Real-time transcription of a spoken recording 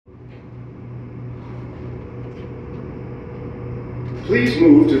Please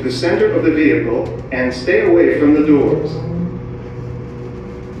move to the center of the vehicle and stay away from the doors.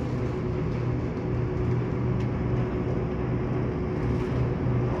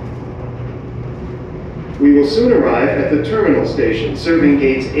 We will soon arrive at the terminal station serving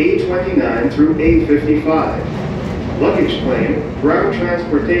gates A29 through A55, luggage claim, ground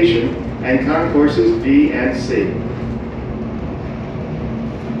transportation, and concourses B and C.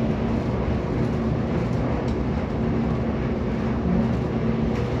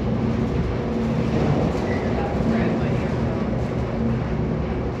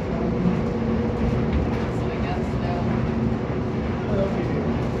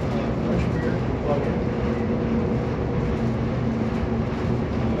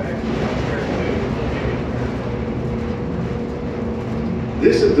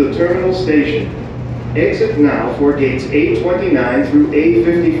 This is the terminal station. Exit now for gates A29 through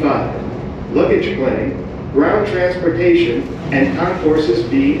A55, luggage claim, ground transportation, and concourses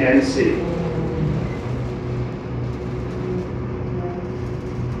B and C.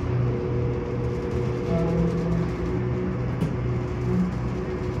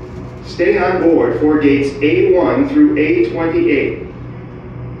 Stay on board for gates A1 through A28.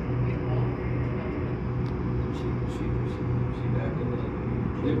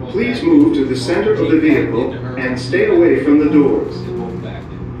 Please move to the center of the vehicle and stay away from the doors. What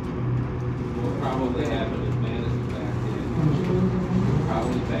probably happened is Madison backed in.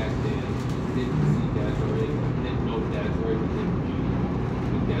 Probably backed in. Didn't see Desiree. Didn't know Desiree was in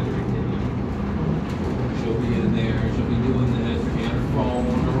Desiree didn't. She'll be in there. She'll be doing this. Her hand, her phone,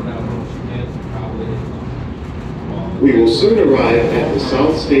 or whatever. She gets probably. We will soon arrive at the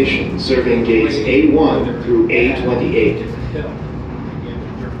South Station, serving gates A1 through A28.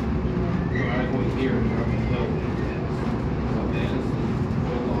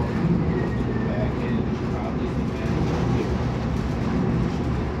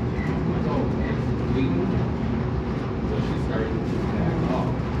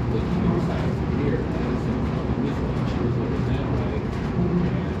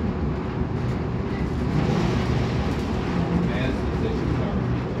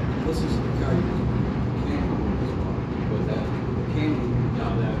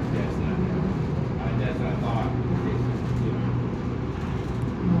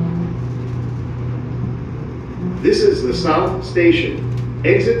 This is the South Station.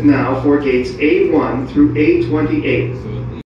 Exit now for gates A1 through A28.